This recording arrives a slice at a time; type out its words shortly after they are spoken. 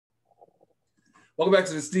Welcome back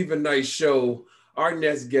to the Stephen Knight Show. Our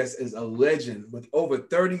next guest is a legend with over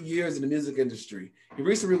 30 years in the music industry. He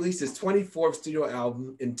recently released his 24th studio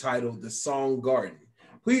album entitled The Song Garden.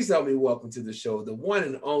 Please help me welcome to the show the one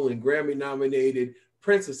and only Grammy-nominated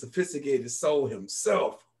Prince of Sophisticated Soul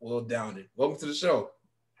himself, Will Downing. Welcome to the show.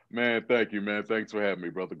 Man, thank you, man. Thanks for having me,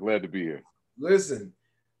 brother. Glad to be here. Listen,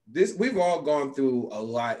 we've all gone through a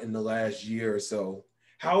lot in the last year or so.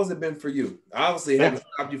 How has it been for you? I obviously haven't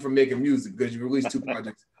stopped you from making music because you released 2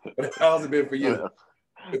 projects, but how has it been for you?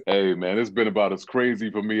 Hey, man, it's been about as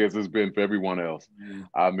crazy for me as it's been for everyone else.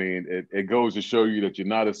 I mean, it goes to show you that you're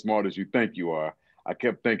not as smart as you think you are. I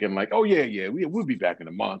kept thinking like, oh, yeah, we'll be back in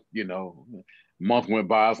a month, you know. Month went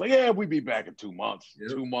by. I was like, yeah, we'll be back in 2 months.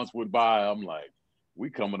 Yep. 2 months went by. I'm like,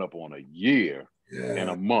 we coming up on a year and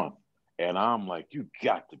a month. And I'm like, you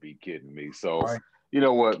got to be kidding me. So, you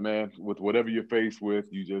know what, man, with whatever you're faced with,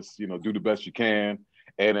 you just, do the best you can.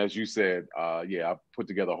 And as you said, I put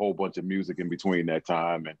together a whole bunch of music in between that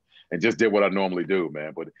time and just did what I normally do,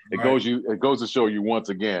 man. But it goes to show you once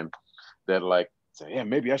again that like, say, yeah,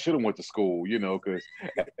 maybe I should have went to school, because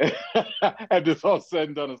and this all said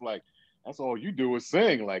and done, it's like, that's all you do is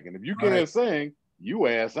sing. Like, and if you can't sing, you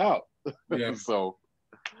ass out. Yeah. So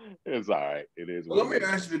it's all right. It is. Well, let me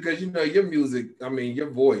ask you, because your music, I mean,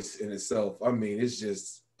 your voice in itself, I mean, it's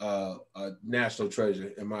just a national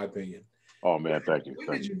treasure, in my opinion. Oh man, thank you.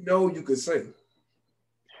 When did you know you could sing?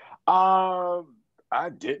 I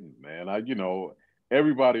didn't, man.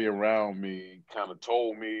 Everybody around me kind of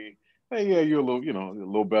told me, hey, yeah, you're a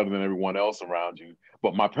little better than everyone else around you.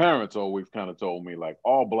 But my parents always kind of told me, like,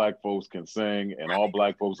 all black folks can sing and all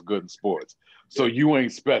black folks are good in sports. So you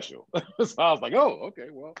ain't special. So I was like, oh, okay,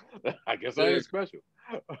 well, I guess I ain't special.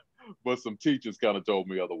 But some teachers kind of told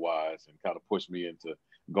me otherwise and kind of pushed me into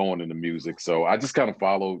going into music. So I just kind of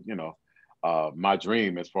followed, my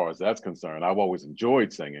dream as far as that's concerned. I've always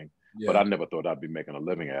enjoyed singing, but I never thought I'd be making a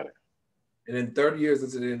living at it. And in 30 years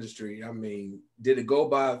into the industry, I mean, did it go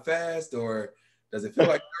by fast or does it feel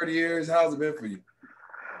like 30 years? How's it been for you?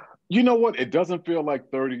 You know what? It doesn't feel like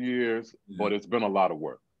 30 years, but it's been a lot of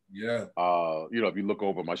work. Yeah. If you look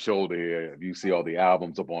over my shoulder here, if you see all the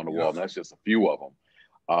albums up on the wall, and that's just a few of them.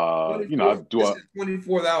 I do this is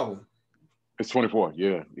 24th album. It's 24.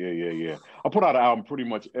 Yeah. I put out an album pretty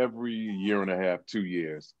much every year and a half, 2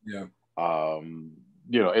 years. Yeah.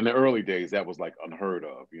 In the early days, that was like unheard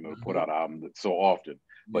of, put out an album so often.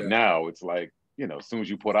 But now it's like, as soon as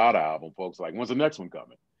you put out an album, folks are like, when's the next one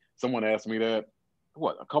coming? Someone asked me that,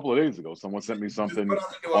 a couple of days ago, someone sent me something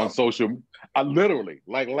on social. I literally,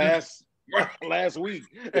 like last week.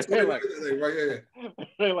 They're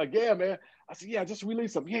like, yeah, man. I said, yeah, I just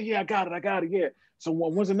released something. Yeah, I got it. Yeah. So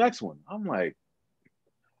when's the next one? I'm like,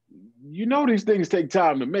 these things take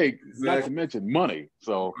time to make, not to mention money.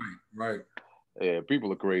 So right. Yeah,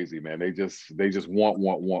 people are crazy, man. They just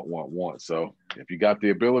want. So if you got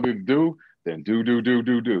the ability to do, then do.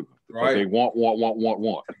 Right. But they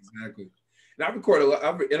want. Exactly. And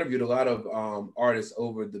I've interviewed a lot of artists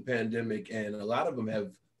over the pandemic, and a lot of them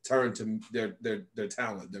have turned to their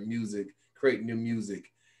talent, their music, create new music.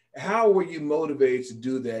 How were you motivated to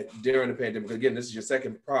do that during the pandemic? Again, this is your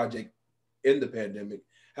second project in the pandemic.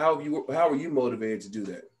 How were you motivated to do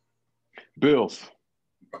that? Bills.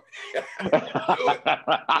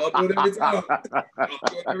 I'll do it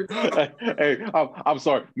every time. Hey, I'm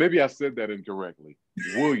sorry. Maybe I said that incorrectly.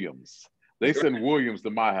 Williams. They send Williams to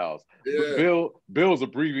my house. Yeah. Bill's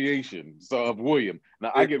abbreviation of William.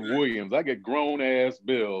 Now I get Williams. I get grown ass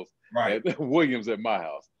Bills. Right. Williams at my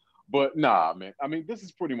house. But nah, man. I mean, this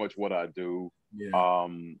is pretty much what I do. Yeah.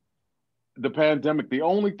 The pandemic, the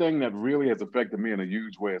only thing that really has affected me in a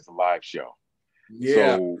huge way is the live show.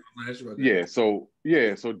 Yeah. So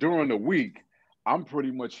during the week, I'm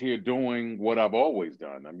pretty much here doing what I've always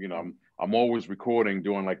done. I'm always recording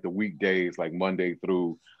during like the weekdays, like Monday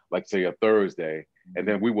through like say a Thursday. And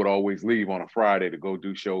then we would always leave on a Friday to go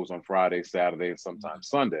do shows on Friday, Saturday, and sometimes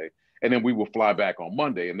Sunday. And then we would fly back on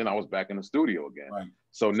Monday. And then I was back in the studio again. Right.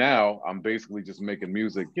 So now I'm basically just making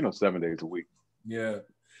music, 7 days a week. Yeah.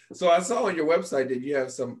 So I saw on your website that you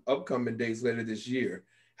have some upcoming dates later this year.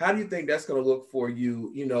 How do you think that's going to look for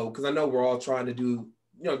you? Because I know we're all trying to do,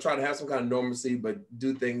 trying to have some kind of normalcy, but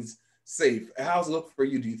do things safe. How's it look for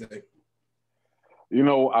you, do you think?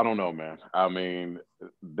 I don't know, man. I mean,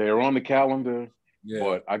 they're on the calendar,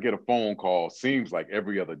 but I get a phone call, seems like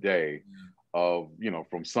every other day of,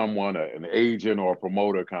 from someone, an agent or a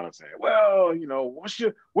promoter kind of saying, well, what's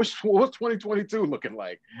 2022 looking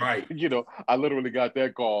like? Right. I literally got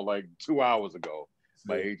that call like 2 hours ago.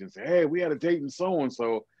 My agent said, hey, we had a date and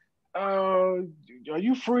so-and-so. Are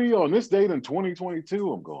you free on this date in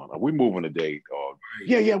 2022? I'm going, are we moving a date? Or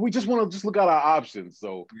yeah, we just want to just look at our options.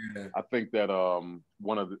 So Yeah. I think that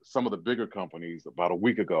some of the bigger companies about a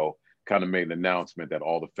week ago kind of made an announcement that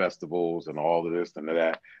all the festivals and all of this and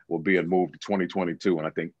that will be moved to 2022. And I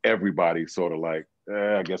think everybody's sort of like,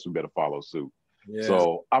 I guess we better follow suit. Yeah.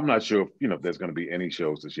 So I'm not sure if there's going to be any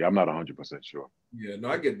shows this year. I'm not 100% sure. Yeah, no,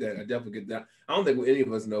 I get that. I definitely get that. I don't think any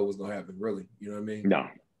of us know what's gonna happen, really. You know what I mean?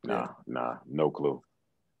 No clue.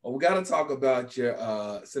 Well, we got to talk about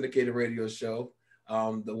your syndicated radio show,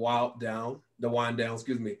 the Wind Down.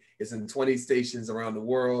 Excuse me. It's in 20 stations around the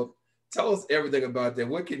world. Tell us everything about that.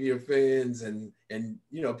 What can your fans and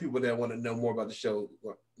people that want to know more about the show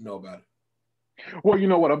know about it? Well, you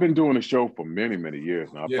know what? I've been doing the show for many, many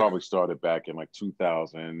years now. I Yeah. probably started back in like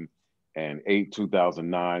 2008,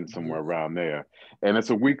 2009, somewhere around there. And it's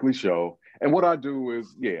a weekly show. And what I do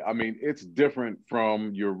is, it's different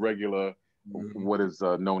from your regular, what is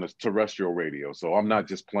known as terrestrial radio. So I'm not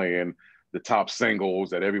just playing the top singles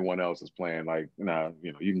that everyone else is playing. Like,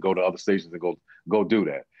 you can go to other stations and go do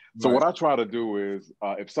that. So what I try to do is,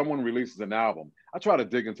 if someone releases an album, I try to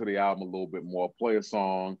dig into the album a little bit more, play a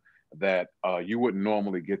song that you wouldn't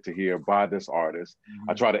normally get to hear by this artist.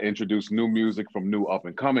 I try to introduce new music from new up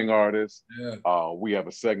and coming artists. Yeah. We have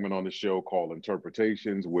a segment on the show called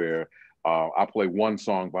Interpretations where I play one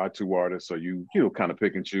song by two artists. So you kind of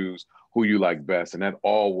pick and choose who you like best. And that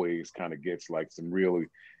always kind of gets like some really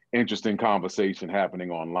interesting conversation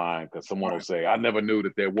happening online because someone will say, I never knew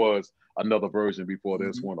that there was another version before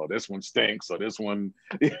this one, or this one stinks, or this one,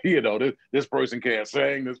 this person can't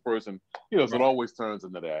sing, this person, so it always turns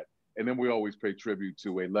into that. And then we always pay tribute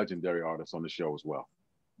to a legendary artist on the show as well.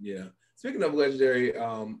 Yeah. Speaking of legendary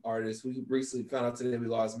artists, we recently found out today we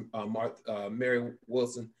lost Mary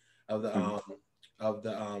Wilson of the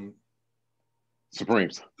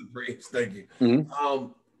Supremes. Thank you.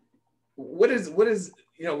 What is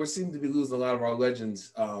we seem to be losing a lot of our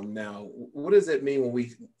legends now. What does it mean when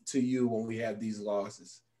we have these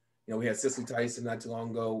losses? We had Cicely Tyson not too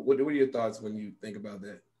long ago. What are your thoughts when you think about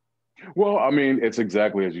that? Well, I mean, it's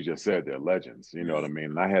exactly as you just said. They're legends. You know what I mean?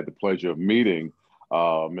 And I had the pleasure of meeting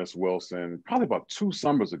Miss Wilson probably about 2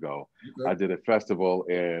 summers ago. Okay. I did a festival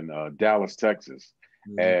in Dallas, Texas,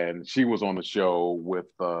 and she was on the show with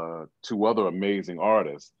 2 other amazing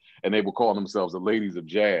artists, and they would call themselves the Ladies of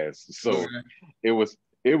Jazz. So it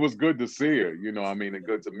was good to see her, and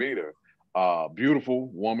good to meet her. Beautiful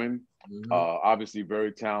woman, obviously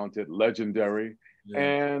very talented, legendary,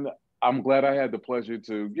 and I'm glad I had the pleasure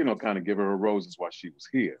to, kind of give her roses while she was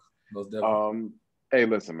here. Most definitely. Hey,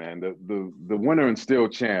 listen, man, the winner and still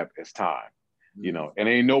champ is time, and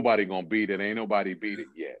ain't nobody gonna beat it. Ain't nobody beat it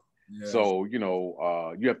yet. Yes. So,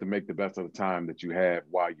 you have to make the best of the time that you have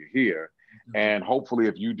while you're here. And hopefully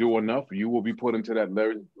if you do enough, you will be put into that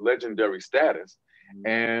legendary status.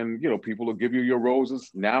 And, people will give you your roses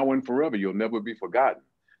now and forever. You'll never be forgotten.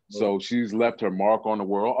 So she's left her mark on the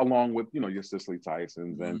world, along with, your Cicely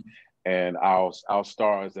Tysons and our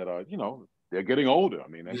stars that are, they're getting older. I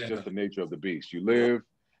mean, that's just the nature of the beast. You live,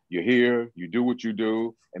 you're here, you do what you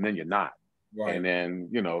do, and then you're not. Right. And then,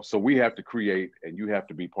 so we have to create, and you have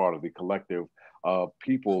to be part of the collective of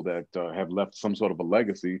people that have left some sort of a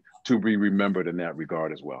legacy to be remembered in that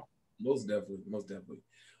regard as well. Most definitely. Most definitely.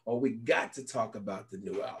 Oh, we got to talk about the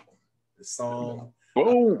new album, the song.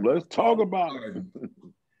 Boom, let's talk about it.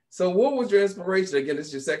 So what was your inspiration? Again,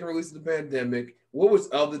 it's your second release of the pandemic. What was,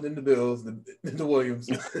 other than the Bills, the Williams,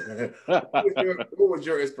 what was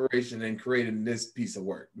your inspiration in creating this piece of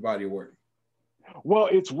work, body of work? Well,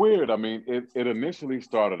 it's weird. I mean, it initially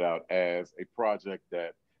started out as a project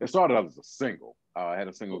it started out as a single. I had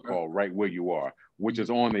a single called Right Where You Are, which is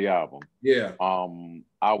on the album. Yeah.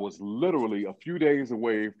 I was literally a few days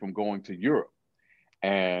away from going to Europe,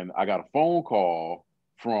 and I got a phone call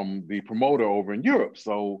from the promoter over in Europe.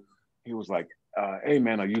 So he was like, hey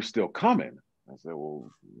man, are you still coming? I said, well,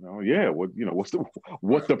 yeah, what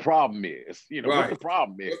the problem is? What the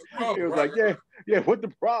problem is? He was like, yeah, what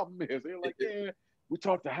the problem is? They were like, yeah, we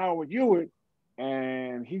talked to Howard Hewitt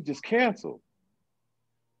and he just canceled.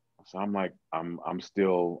 So I'm like, I'm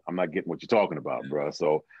not getting what you're talking about, bro.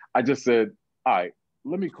 So I just said, all right,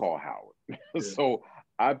 let me call Howard. Yeah. So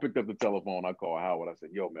I picked up the telephone, I called Howard. I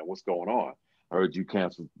said, yo, man, what's going on? I heard you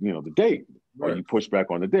canceled, the date, or you pushed back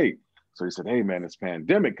on the date. So he said, hey man, this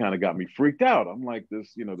pandemic kind of got me freaked out. I'm like,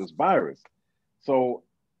 this virus. So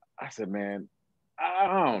I said, man,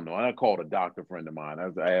 I don't know. And I called a doctor friend of mine.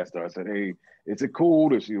 I asked her, I said, hey, is it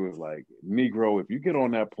cool? And she was like, Negro, if you get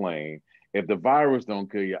on that plane, if the virus don't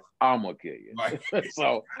kill you, I'm gonna kill you. Right.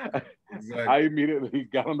 So exactly. I immediately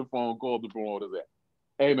got on the phone, called the promoter, said,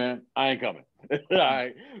 hey man, I ain't coming. All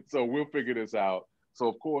right. So we'll figure this out. So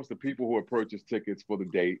of course, the people who had purchased tickets for the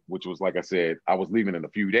date, which was like I said, I was leaving in a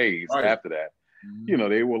few days after that.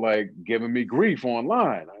 They were like giving me grief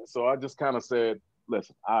online. So I just kind of said,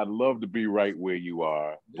 listen, I'd love to be right where you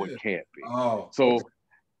are, but can't be. So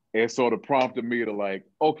it sort of prompted me to like,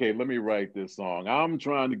 okay, let me write this song. I'm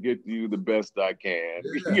trying to get to you the best I can,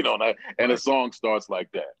 and the song starts like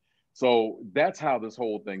that. So that's how this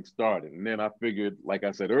whole thing started. And then I figured, like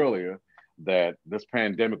I said earlier, that this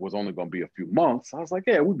pandemic was only going to be a few months. I was like,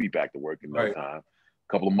 yeah, we'll be back to work in no time.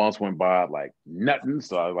 A couple of months went by, like nothing.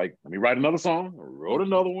 So I was like, let me write another song. I wrote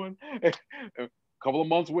another one. A couple of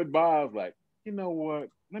months went by. I was like, you know what?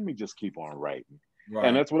 Let me just keep on writing.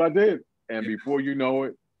 And that's what I did. And before you know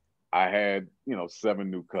it, I had, 7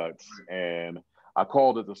 new cuts. And I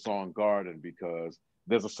called it the song Garden because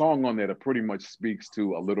there's a song on there that pretty much speaks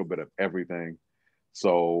to a little bit of everything.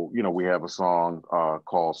 So, we have a song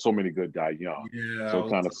called So Many Good Die Young. So it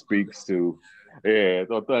kind of speaks to,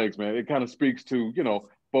 so thanks, man. It kind of speaks to,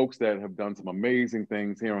 folks that have done some amazing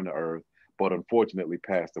things here on the earth, but unfortunately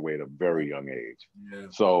passed away at a very young age.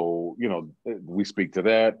 So, we speak to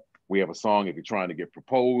that. We have a song, if you're trying to get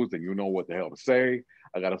proposed and you know what the hell to say.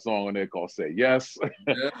 I got a song on there called Say Yes.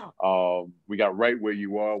 We got Right Where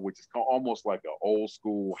You Are, which is almost like an old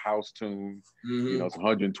school house tune. It's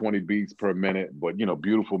 120 beats per minute, but,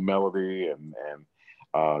 beautiful melody and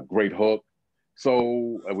great hook.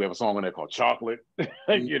 So we have a song on there called Chocolate. It's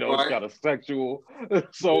kind of sexual.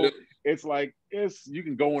 So it's like, you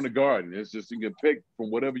can go in the garden. It's just, you can pick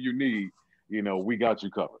from whatever you need. We got you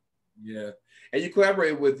covered. Yeah. And you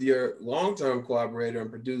collaborate with your long-term collaborator and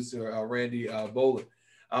producer, Randy Boland.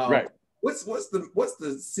 Right. What's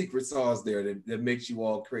the secret sauce there that makes you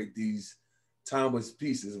all create these timeless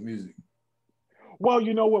pieces of music? Well,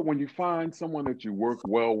 you know what? When you find someone that you work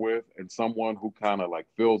well with and someone who kind of like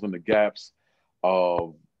fills in the gaps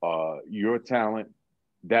of your talent,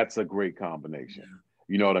 that's a great combination.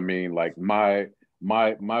 You know what I mean? Like my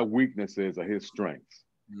weaknesses are his strengths.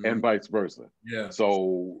 And vice versa.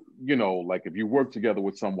 So, like if you work together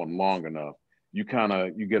with someone long enough, you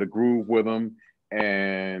get a groove with them,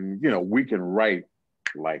 and we can write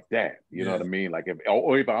like that. You know what I mean? Like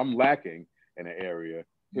if I'm lacking in an area,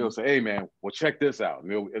 he'll say, "Hey man, well check this out," and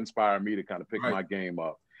it'll inspire me to kind of pick my game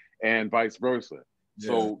up, and vice versa.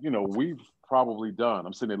 So, we've probably done.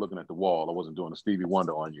 I'm sitting there looking at the wall. I wasn't doing a Stevie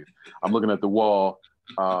Wonder on you. I'm looking at the wall.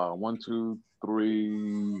 1, 2,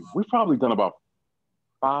 3. We've probably done about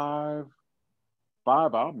five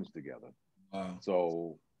albums together. Wow.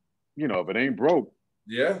 So, if it ain't broke,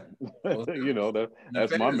 that's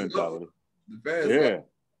my mentality. So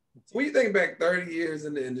when you think back 30 years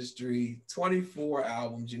in the industry, 24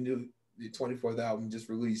 albums, you knew the 24th album just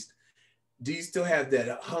released. Do you still have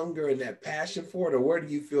that hunger and that passion for it, or where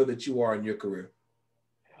do you feel that you are in your career?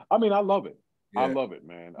 I mean, I love it. I love it,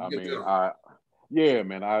 man. I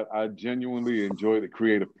genuinely enjoy the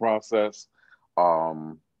creative process.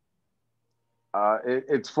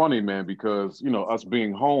 It's funny, man, because us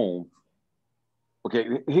being home. Okay,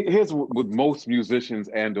 here's what most musicians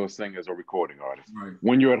and or singers or recording artists. Right.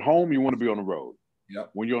 When you're at home, you want to be on the road.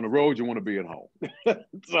 Yep. When you're on the road, you want to be at home.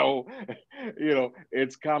 So,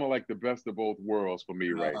 it's kind of like the best of both worlds for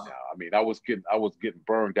me right now. I mean, I was getting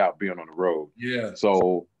burned out being on the road. Yeah.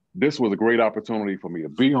 So this was a great opportunity for me to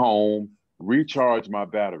be home, recharge my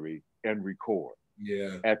battery, and record.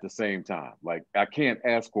 Yeah. At the same time. Like I can't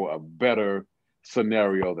ask for a better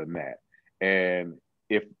scenario than that. And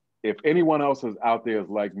if anyone else is out there is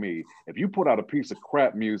like me, if you put out a piece of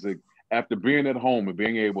crap music after being at home and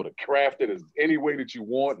being able to craft it as any way that you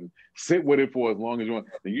want and sit with it for as long as you want,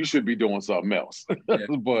 then you should be doing something else. Yeah.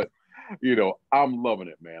 But I'm loving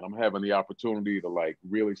it, man. I'm having the opportunity to like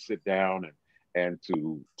really sit down and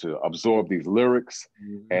to absorb these lyrics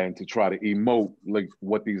and to try to emote like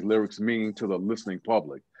what these lyrics mean to the listening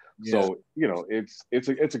public. Yeah. So,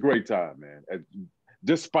 it's a great time, man.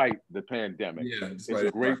 Despite the pandemic, it's a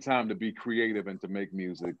great time to be creative and to make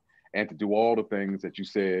music and to do all the things that you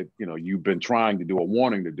said, you've been trying to do or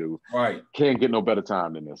wanting to do. Right. Can't get no better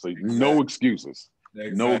time than this. So no excuses.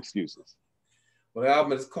 Exactly. No excuses. Well, the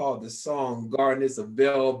album is called The Song Garden. It's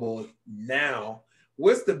available now.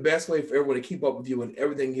 What's the best way for everyone to keep up with you and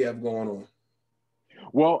everything you have going on?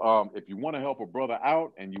 Well, if you want to help a brother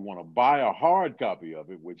out and you want to buy a hard copy of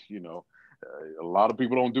it, which, a lot of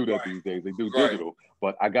people don't do that these days. They do digital,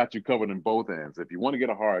 but I got you covered in both ends. If you want to get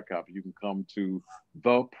a hard copy, you can come to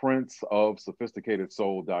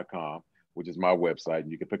theprinceofsophisticatedsoul.com, which is my website.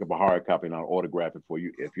 And you can pick up a hard copy and I'll autograph it for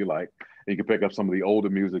you if you like. And you can pick up some of the older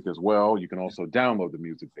music as well. You can also download the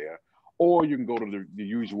music there. or you can go to the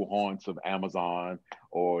usual haunts of Amazon,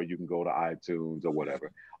 or you can go to iTunes or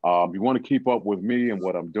whatever. If you want to keep up with me and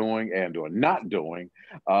what I'm doing and or not doing,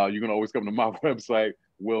 you can always come to my website,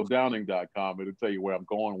 willdowning.com. It'll tell you where I'm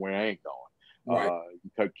going, where I ain't going. Right.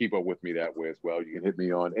 You can keep up with me that way as well. You can hit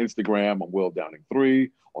me on Instagram, I'm Will Downing 3.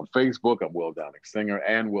 On Facebook, I'm Will Downing Singer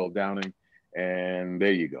and Will Downing. And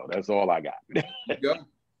there you go. That's all I got. There you go.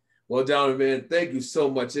 Well, Donald, man, thank you so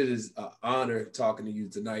much. It is an honor talking to you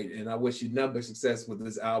tonight. And I wish you nothing but success with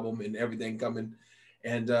this album and everything coming.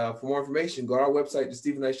 And for more information, go to our website,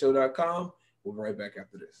 thestevenknightshow.com. We'll be right back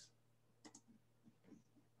after this.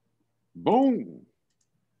 Boom.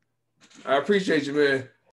 I appreciate you, man.